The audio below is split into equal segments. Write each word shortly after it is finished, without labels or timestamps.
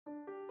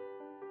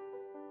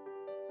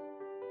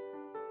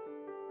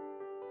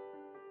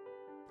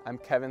I'm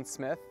Kevin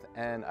Smith,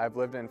 and I've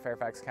lived in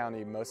Fairfax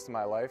County most of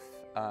my life.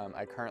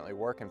 I currently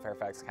work in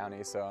Fairfax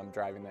County, so I'm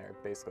driving there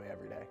basically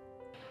every day.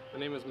 My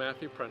name is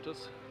Matthew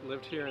Prentice.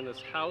 Lived here in this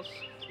house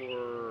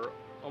for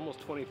almost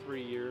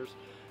 23 years.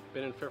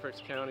 Been in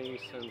Fairfax County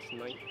since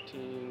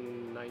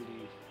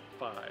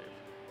 1995.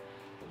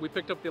 We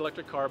picked up the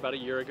electric car about a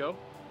year ago,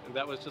 and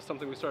that was just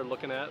something we started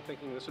looking at,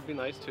 thinking this would be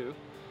nice too.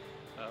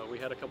 We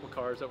had a couple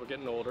cars that were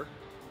getting older,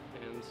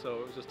 and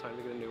so it was just time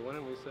to get a new one,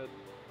 and we said,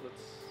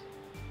 let's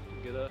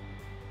get an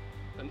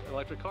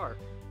electric car.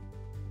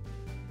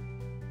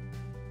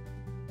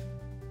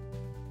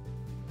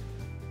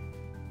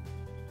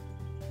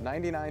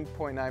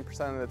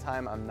 99.9% of the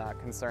time, I'm not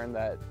concerned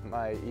that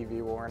my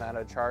EV will run out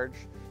of charge.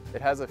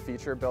 It has a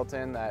feature built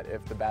in that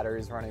if the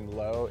battery is running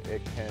low,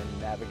 it can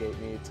navigate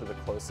me to the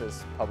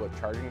closest public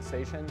charging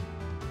station.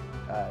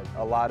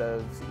 A lot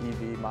of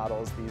EV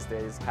models these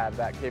days have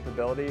that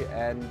capability,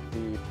 and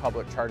the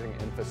public charging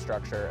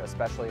infrastructure,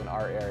 especially in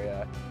our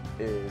area,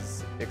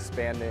 is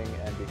expanding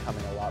and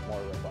becoming a lot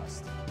more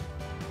robust.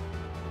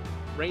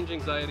 Range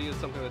anxiety is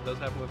something that does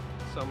happen with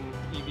some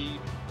EV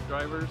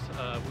drivers.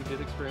 We did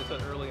experience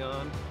that early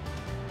on,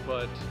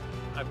 but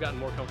I've gotten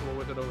more comfortable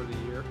with it over the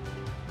year.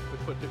 We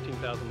put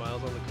 15,000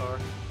 miles on the car.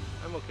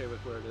 I'm okay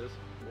with where it is.